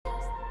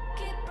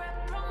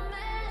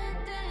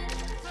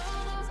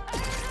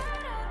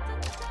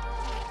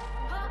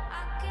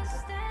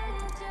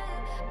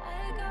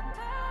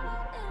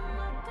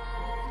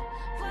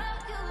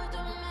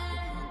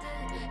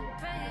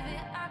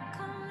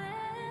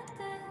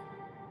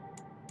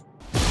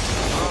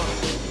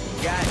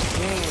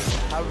Goddamn,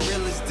 how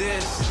real is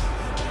this?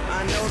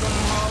 I know them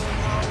hoes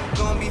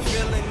gon' be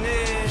feeling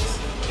this.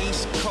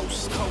 East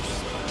Coast,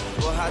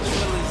 well how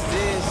chill is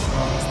this?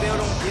 Still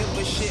don't give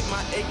a shit,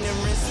 my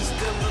ignorance is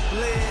still a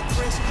bled.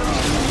 Crisscross,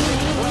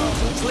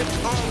 slip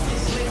on,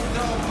 slipped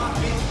on, my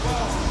big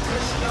ball.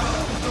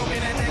 Crisscross, throw me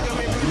that nigga,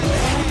 me bring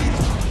it.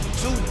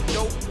 Two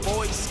dope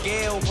boys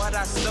scale, but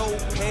I stole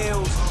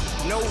pills.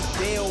 No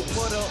deal,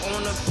 put her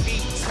on her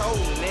feet,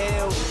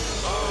 toenails.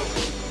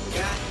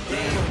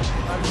 Goddamn,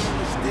 how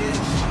real is this?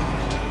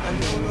 I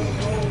know the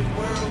whole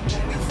world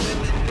gon' be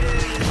feeling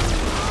this.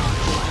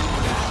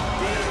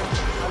 Goddamn,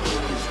 how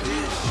real is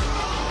this?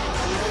 I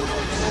know the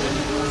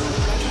whole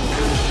world gon' be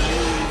feeling this.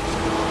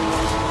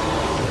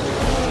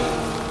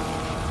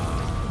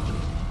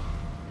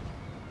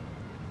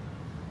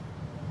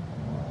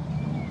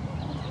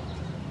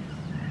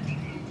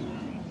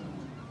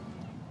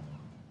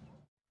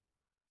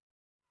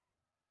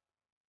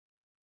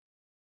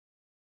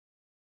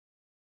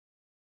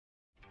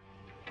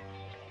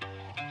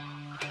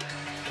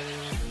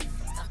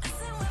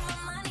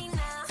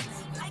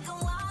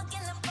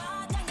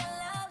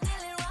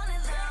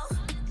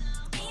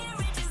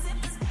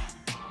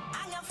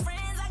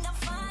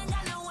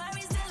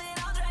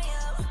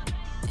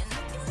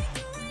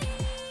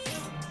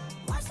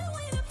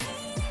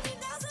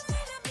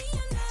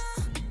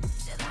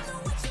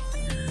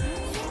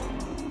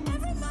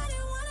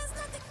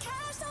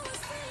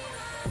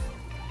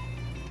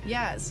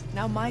 Yaz,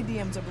 now my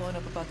DMs are blowing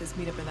up about this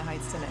meetup in the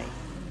Heights tonight.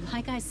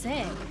 Like I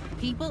said,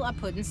 people are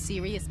putting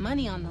serious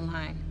money on the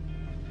line.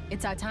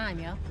 It's our time,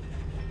 yo.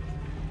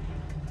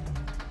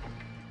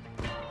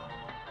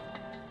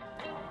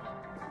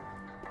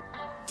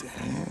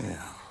 Damn.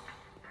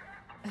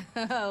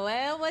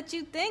 Well, what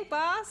you think,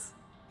 boss?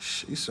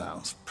 She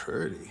sounds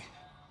pretty.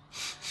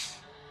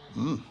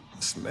 It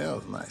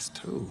smells nice,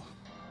 too.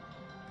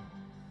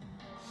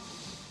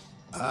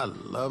 I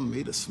love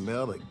me to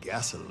smell of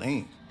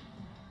gasoline.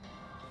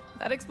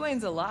 That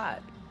explains a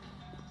lot.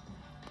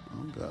 I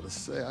gotta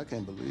say, I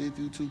can't believe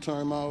you two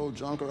turned my old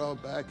junker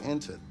out back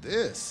into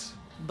this.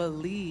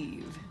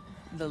 Believe.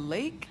 The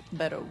lake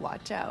better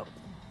watch out.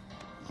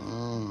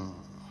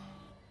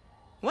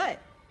 What?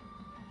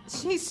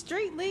 She's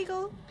street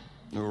legal?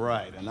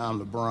 Right, and I'm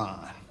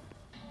LeBron.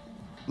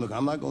 Look,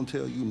 I'm not gonna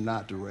tell you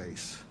not to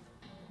race.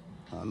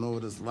 I know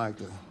what it's like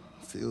to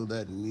feel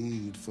that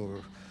need for,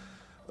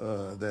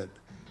 the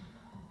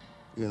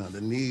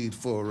need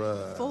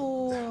for,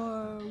 For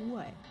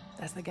what?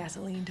 That's the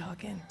gasoline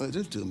talking.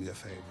 Just do me a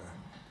favor.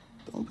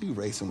 Don't be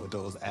racing with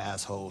those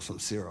assholes from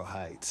Cyril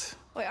Heights.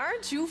 Wait,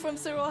 aren't you from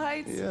Cyril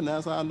Heights? Yeah, and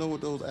that's how I know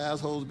what those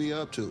assholes be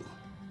up to.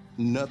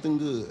 Nothing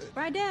good.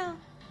 Rydell,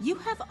 you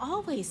have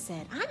always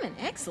said I'm an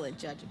excellent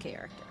judge of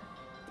character.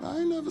 I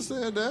ain't never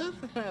said that.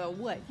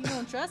 What, you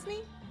don't trust me?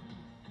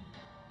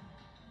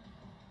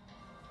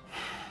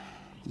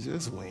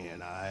 Just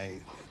win, all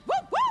right?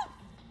 Woo,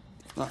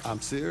 woo!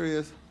 I'm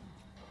serious.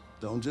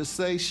 Don't just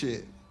say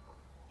shit.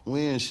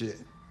 Win shit.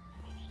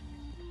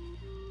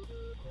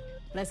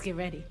 Let's get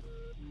ready.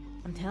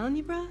 I'm telling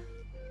you, bruh,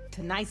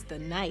 tonight's the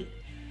night.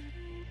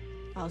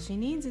 All she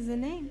needs is a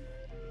name.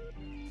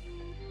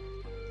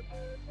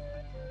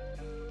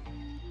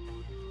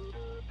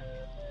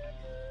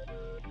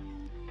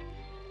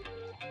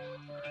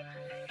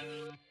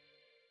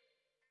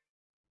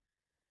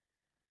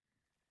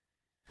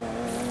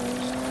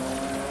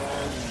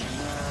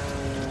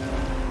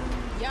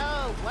 Yo,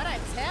 what'd I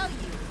tell you?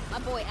 My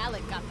boy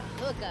Alec got the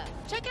hookup.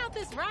 Check out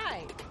this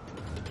ride.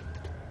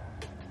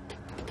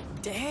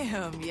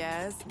 Damn,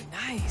 Yaz,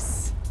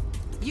 nice.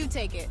 You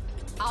take it.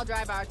 I'll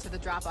drive out to the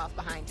drop-off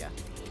behind you.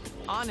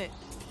 On it.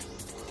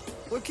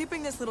 We're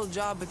keeping this little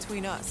job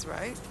between us,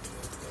 right?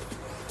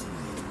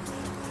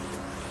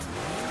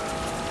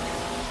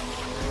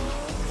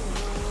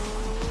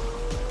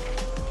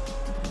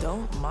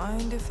 Don't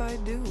mind if I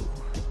do.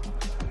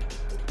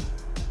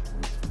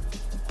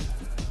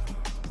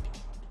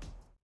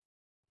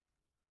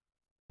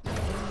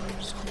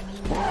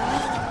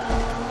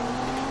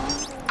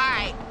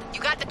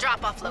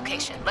 Drop-off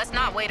location. Let's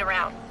not wait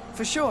around.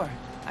 For sure.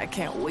 I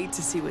can't wait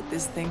to see what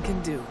this thing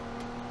can do.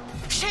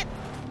 Shit!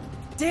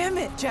 Damn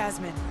it,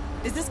 Jasmine.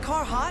 Is this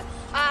car hot?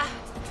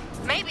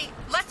 Maybe.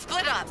 Let's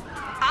split up.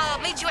 I'll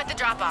meet you at the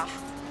drop-off.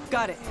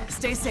 Got it.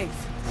 Stay safe.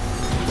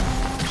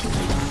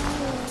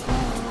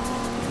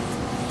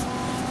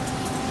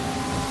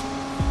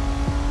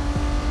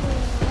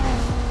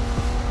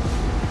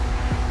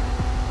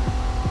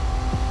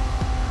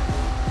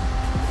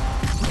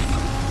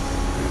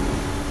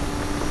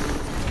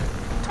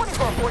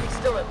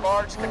 Still at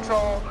large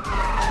control.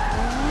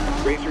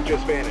 Racer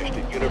just vanished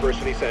at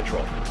University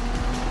Central.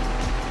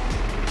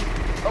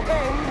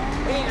 Okay,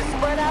 we need to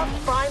spread out and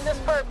find this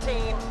perp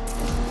team.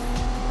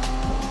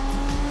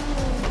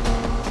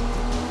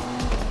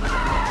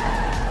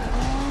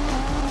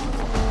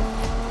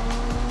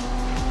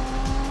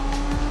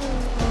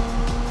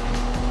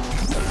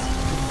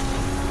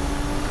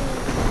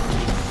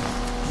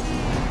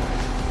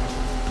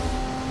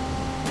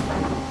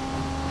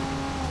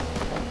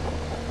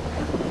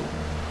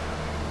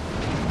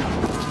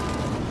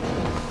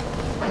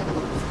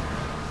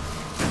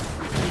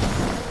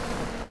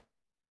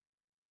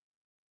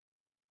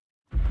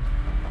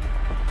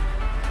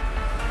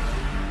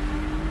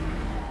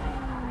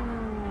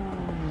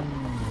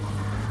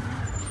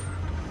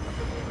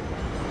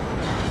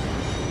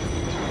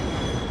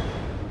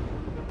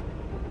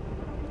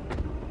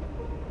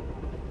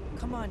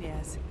 on,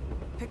 Yaz.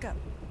 Pick up.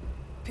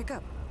 Pick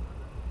up.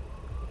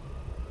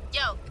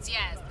 Yo, it's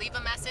Yaz. Leave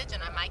a message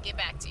and I might get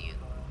back to you.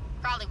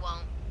 Probably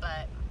won't,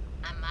 but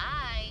I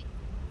might.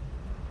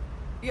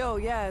 Yo,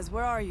 Yaz,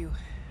 where are you?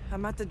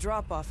 I'm at the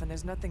drop-off and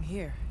there's nothing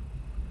here.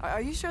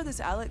 Are you sure this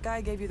Alec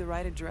guy gave you the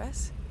right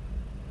address?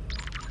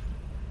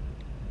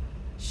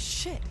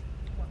 Shit.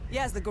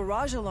 Yaz, the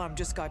garage alarm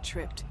just got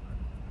tripped.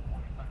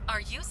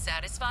 Are you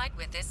satisfied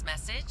with this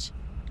message?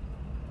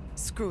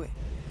 Screw it.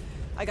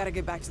 I gotta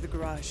get back to the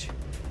garage.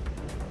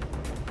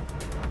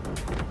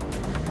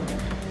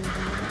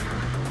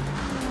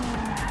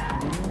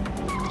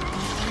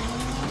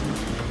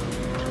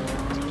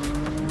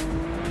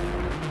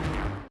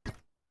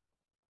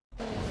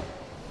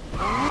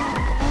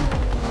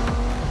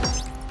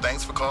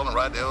 Thanks for calling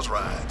Rydell's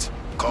Rides.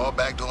 Call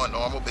back during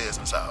normal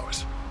business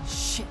hours.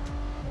 Shit.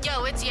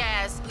 Yo, it's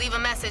Yaz. Leave a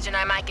message and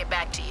I might get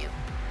back to you.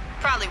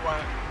 Probably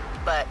won't,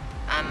 but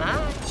I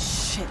might.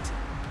 Shit.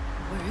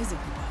 Where is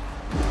everybody?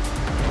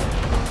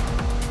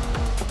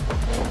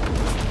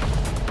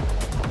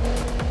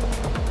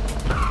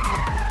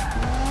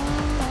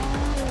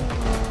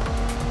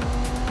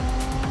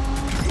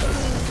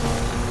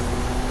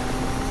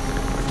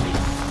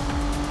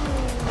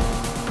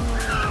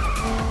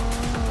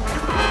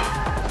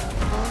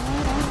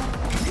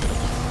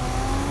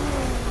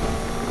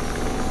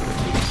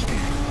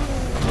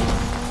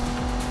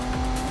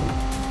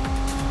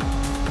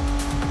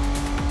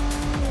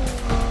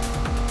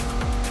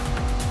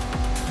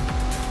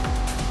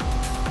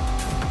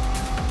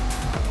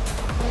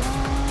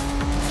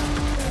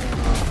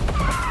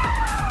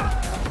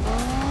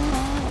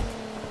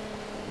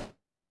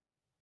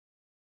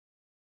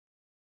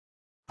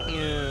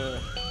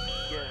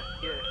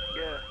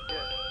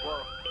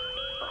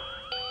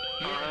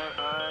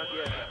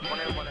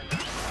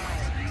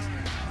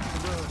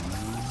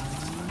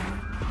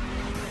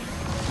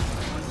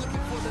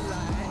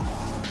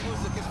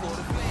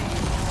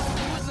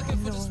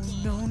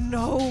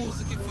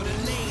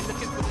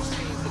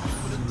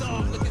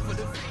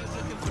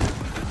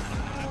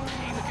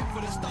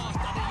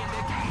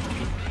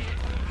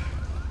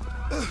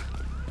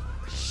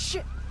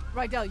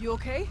 Rydell, you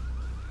okay?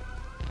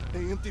 They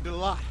emptied the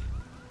lot.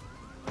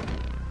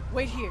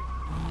 Wait here.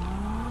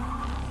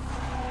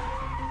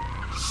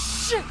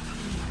 Shit!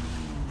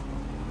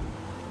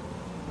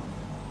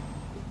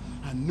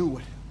 I knew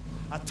it.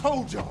 I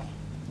told y'all.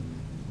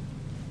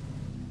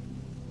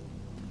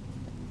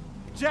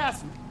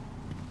 Jasmine,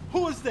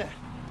 who is that?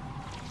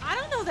 I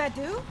don't know that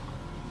dude.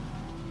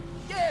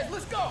 Yes,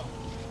 let's go.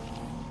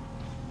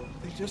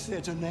 They just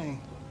said your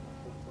name.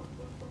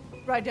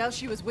 Rydell,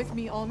 she was with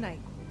me all night.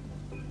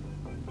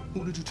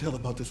 Who did you tell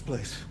about this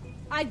place?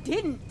 I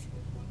didn't.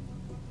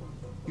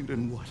 You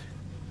didn't what?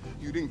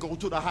 You didn't go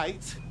to the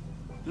Heights?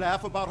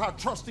 Laugh about how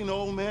trusting the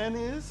old man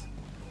is?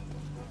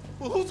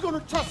 Well, who's gonna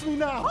trust me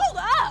now? Hold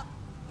up!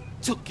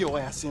 Took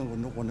your ass in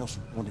when no one else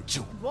wanted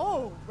you.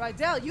 Whoa,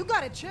 Rydell, you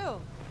gotta chill.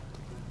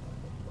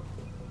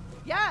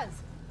 Yaz,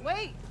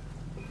 wait.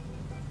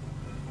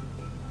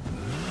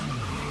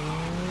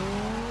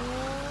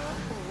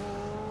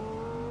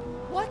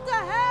 What the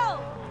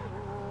hell?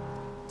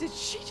 Did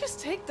she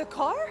just take the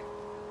car?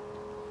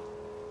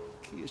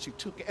 Kia, she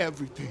took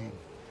everything.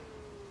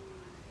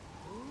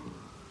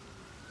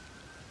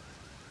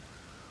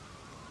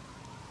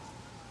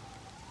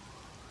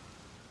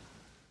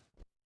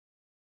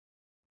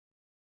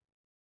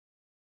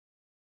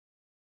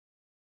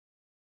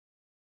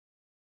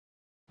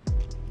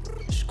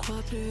 Je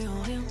crois plus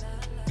en rien,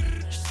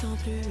 je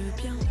sens plus le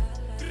bien.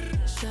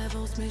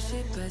 J'avance mais je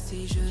sais pas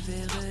si je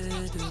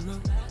verrai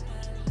demain.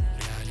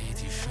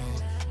 Reality show.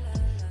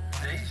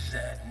 They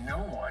said no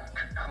one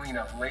could clean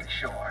up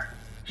Lakeshore.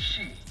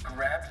 She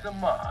grabs the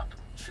mop.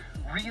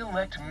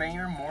 Re-elect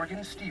Mayor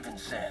Morgan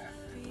Stevenson,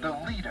 the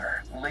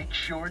leader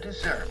Lakeshore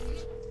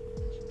deserves.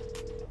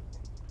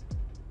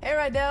 Hey,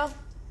 Rydell.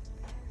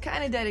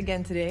 Kinda dead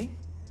again today.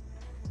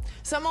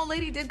 Some old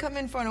lady did come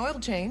in for an oil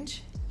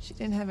change. She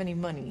didn't have any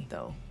money,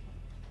 though.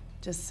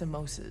 Just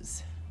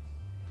samosas.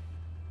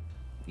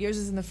 Yours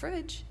is in the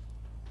fridge.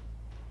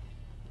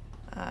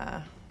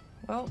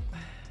 Well,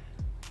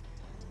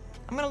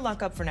 I'm gonna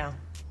lock up for now.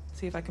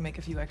 See if I can make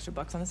a few extra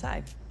bucks on the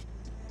side.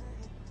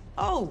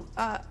 Oh,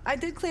 I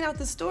did clean out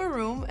the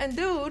storeroom, and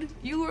dude,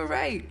 you were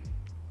right.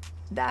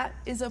 That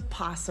is a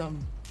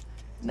possum,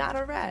 not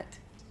a rat.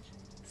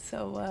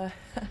 So,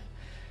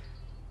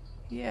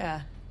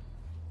 yeah.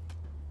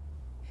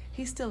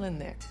 He's still in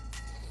there.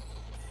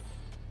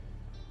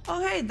 Oh,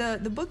 hey,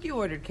 the book you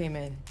ordered came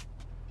in.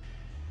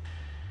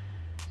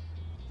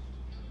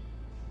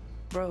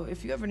 Bro,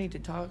 if you ever need to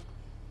talk,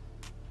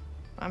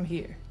 I'm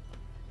here.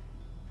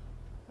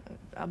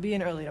 I'll be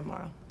in early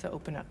tomorrow to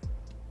open up.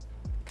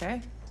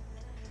 Okay?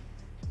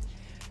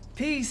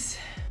 Peace.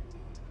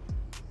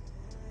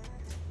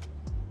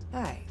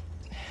 All right.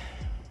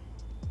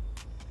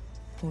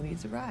 Who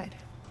needs a ride?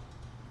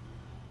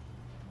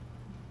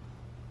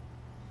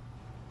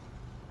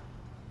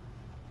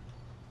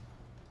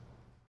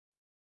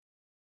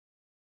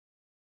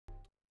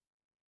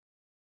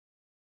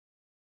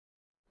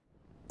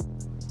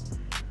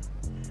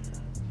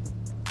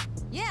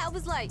 Yeah, I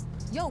was like,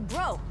 yo,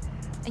 bro.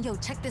 And yo,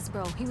 check this,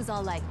 bro. He was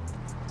all like,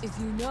 if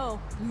you know,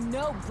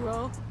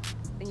 bro.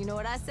 And you know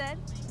what I said?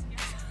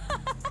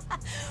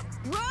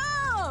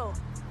 Bro!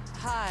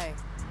 Hi,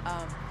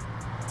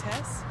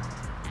 Tess?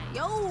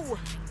 Yo!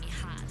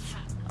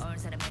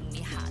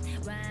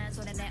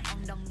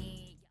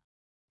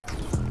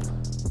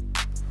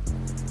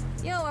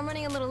 Yo, I'm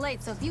running a little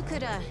late, so if you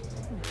could,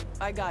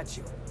 I got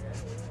you.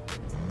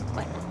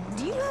 What?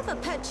 Do you have a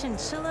pet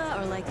chinchilla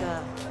or like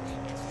a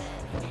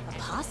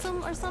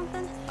possum or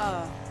something?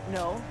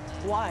 No.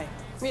 Why?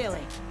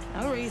 Really?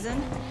 No reason.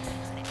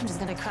 I'm just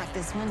gonna crack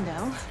this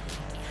window.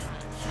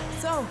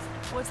 So,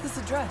 what's this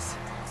address?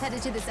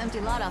 Headed to this empty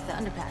lot off the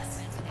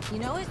underpass. You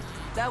know it?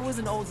 That was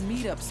an old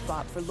meetup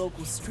spot for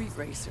local street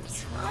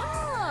racers.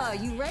 Ah,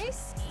 you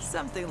race?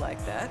 Something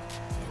like that.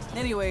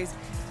 Anyways,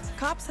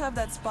 cops have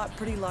that spot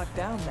pretty locked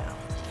down now.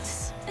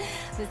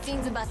 The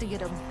scene's about to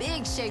get a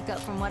big shakeup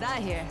from what I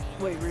hear.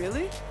 Wait,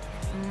 really?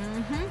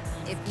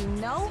 Mm-hmm. If you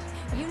know,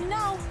 you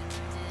know.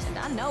 And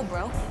I know,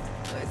 bro.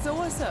 So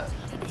what's up?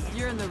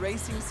 You're in the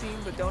racing scene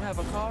but don't have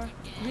a car?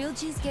 Real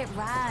G's get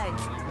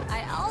rides.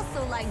 I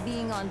also like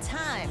being on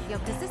time. Yo,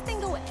 does this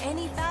thing go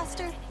any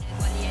faster?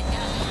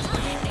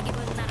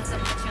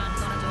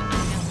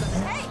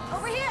 Hey,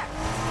 over here!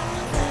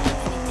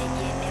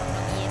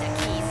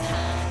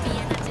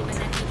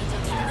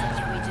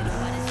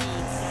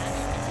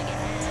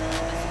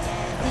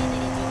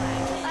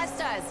 5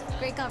 stars.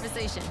 Great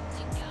conversation.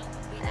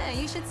 Yeah,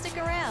 you should stick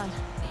around.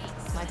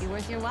 Might be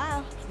worth your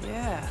while.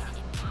 Yeah,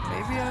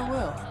 maybe I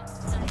will.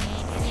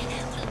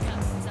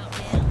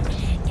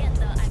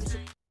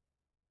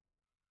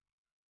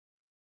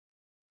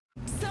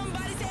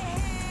 Somebody say,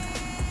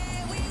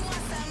 hey, we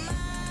want some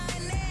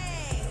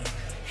money.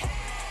 Hey,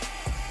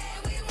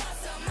 we want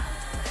some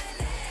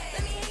money.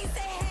 Let me hear you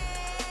say,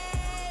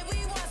 hey,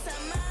 we want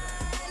some money.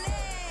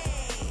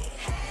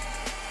 Hey,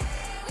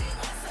 we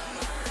want some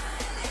money.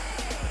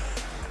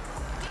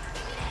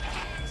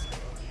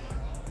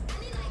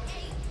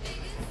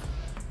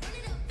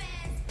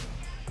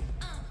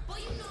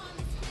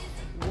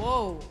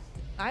 Whoa,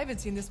 I haven't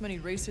seen this many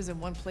racers in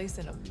one place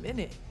in a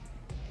minute.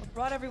 What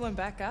brought everyone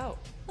back out?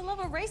 The love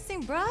of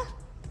racing, bruh.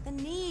 The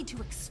need to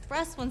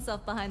express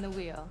oneself behind the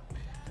wheel.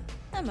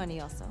 And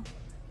money also.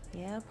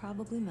 Yeah,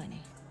 probably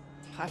money.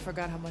 I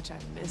forgot how much I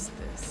missed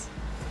this.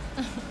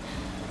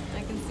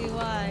 I can see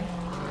why.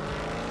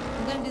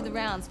 I'm gonna do the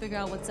rounds, figure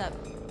out what's up.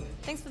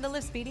 Thanks for the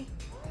lift, Speedy.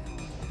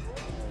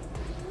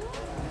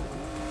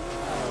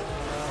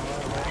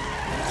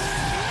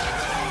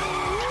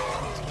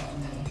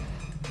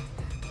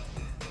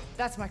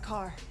 That's my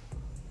car.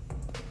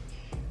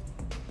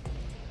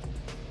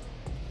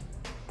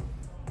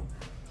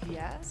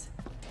 Yes?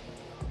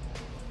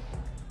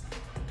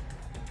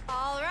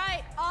 All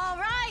right,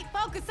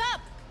 focus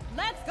up.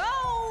 Let's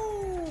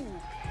go.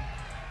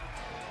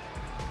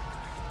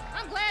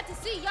 I'm glad to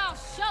see y'all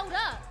showed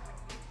up.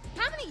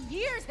 How many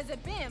years has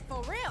it been,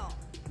 for real?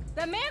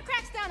 The man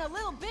cracks down a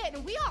little bit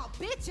and we all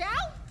bitch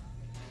out?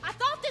 I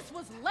thought this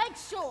was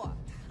Lakeshore.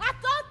 I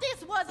thought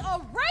this was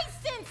a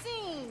racing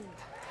scene.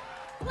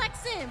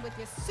 Flex in with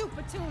your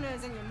super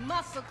tuners and your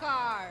muscle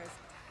cars.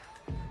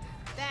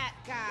 That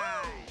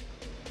guy.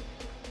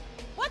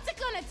 What's it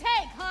gonna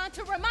take, huh,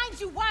 to remind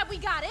you why we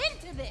got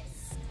into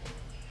this?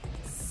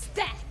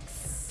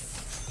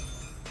 Stacks.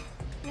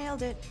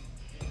 Nailed it.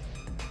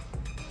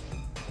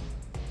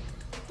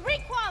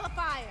 3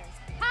 qualifiers.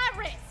 High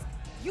risk.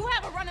 You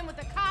have a run-in with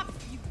the cops,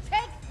 you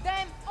take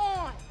them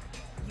on.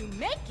 You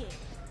make it,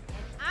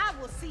 and I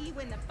will see you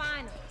in the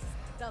finals.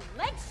 The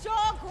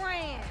Lakeshore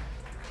Grand.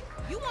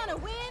 You wanna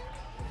win?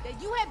 Then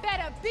you had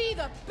better be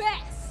the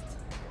best.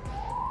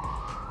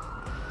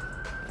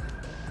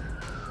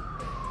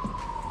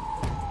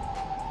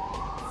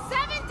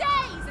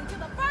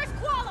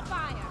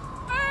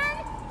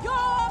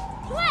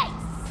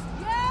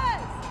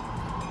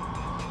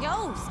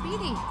 Yo,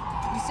 Speedy,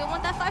 you still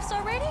want that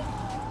 5-star rating?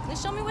 Then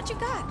show me what you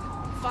got.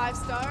 5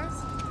 stars?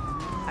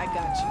 I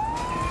got you.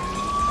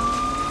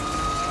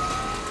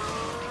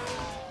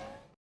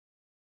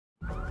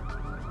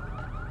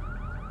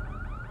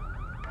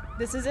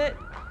 This is it.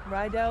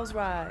 Rydell's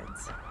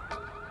Rides.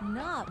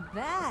 Not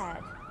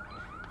bad.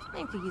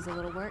 Name could use a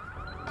little work.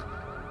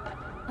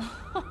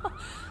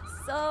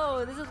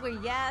 So, this is where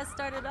Yaz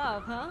started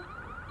off, huh?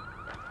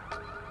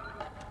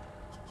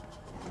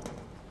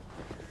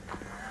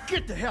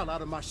 Get the hell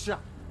out of my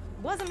shop.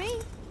 Wasn't me.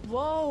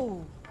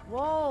 Whoa,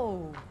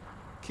 whoa.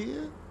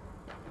 Kid,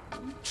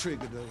 you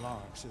triggered the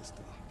alarm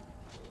system.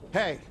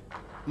 Hey,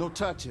 no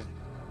touching.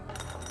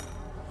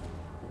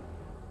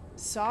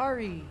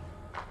 Sorry.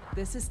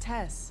 This is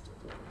Tess.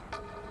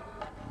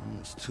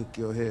 Almost took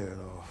your head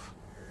off.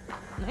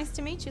 Nice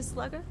to meet you,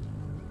 Slugger.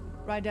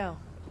 Rydell,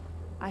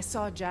 I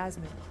saw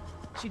Jasmine.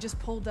 She just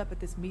pulled up at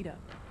this meetup.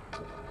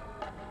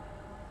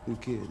 You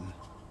kidding?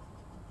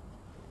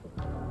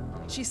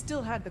 She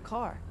still had the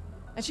car.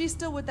 And she's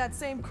still with that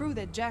same crew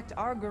that jacked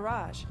our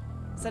garage,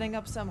 setting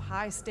up some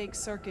high-stakes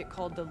circuit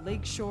called the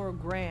Lakeshore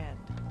Grand.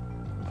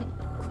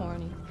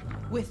 Corny.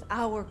 With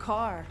our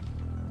car.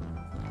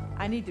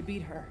 I need to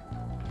beat her.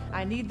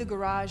 I need the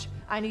garage.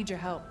 I need your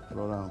help.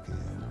 Hold on, kid.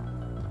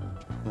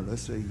 Now,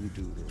 let's say you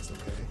do this,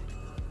 okay?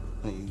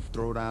 And you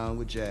throw down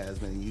with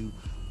Jasmine and you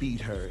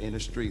beat her in a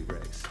street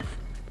race.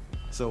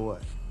 So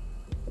what?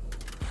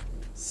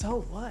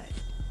 So what?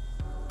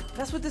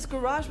 That's what this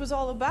garage was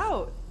all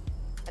about.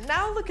 And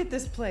now look at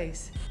this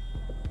place.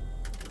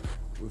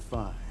 We're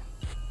fine.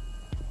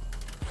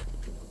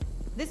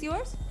 This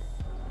yours?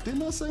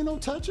 Didn't I say no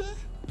touching?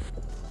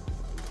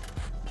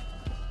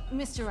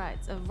 Mr.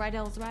 Rides of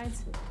Rydell's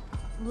Rides.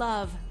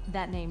 Love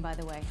that name, by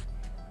the way.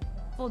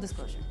 Full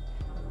disclosure.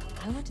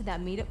 I went to that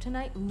meetup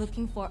tonight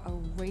looking for a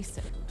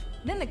racer.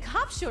 Then the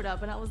cops showed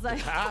up and I was like...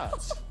 The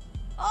cops?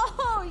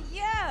 Oh,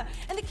 yeah!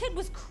 And the kid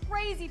was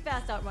crazy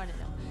fast outrunning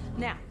them.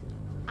 Now,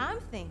 I'm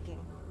thinking,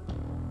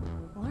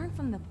 learn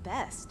from the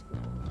best.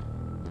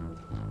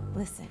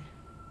 Listen,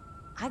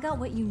 I got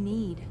what you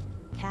need,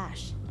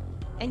 cash.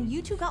 And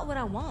you two got what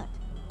I want,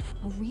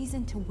 a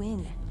reason to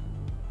win.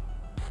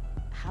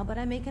 How about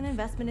I make an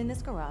investment in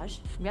this garage,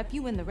 rep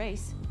you in the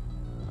race,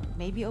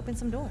 maybe open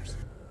some doors.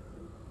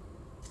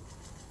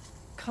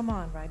 Come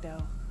on,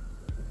 Rydell.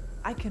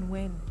 I can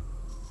win.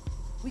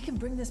 We can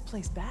bring this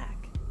place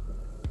back.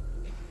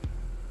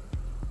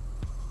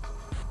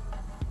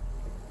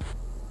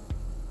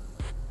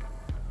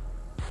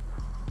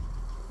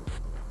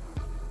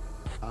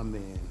 I'm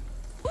in.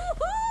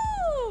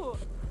 Woohoo!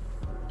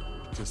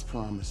 Just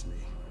promise me,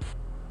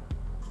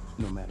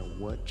 no matter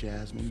what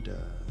Jasmine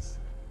does,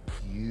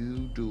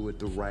 you do it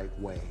the right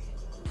way.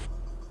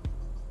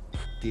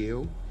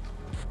 Deal?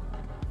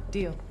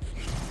 Deal.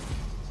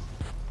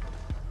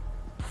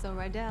 So,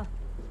 Rydell,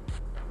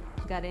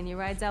 got any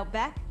rides out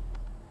back?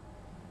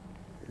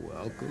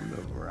 Welcome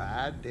to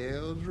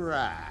Rydell's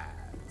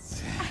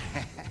Rides.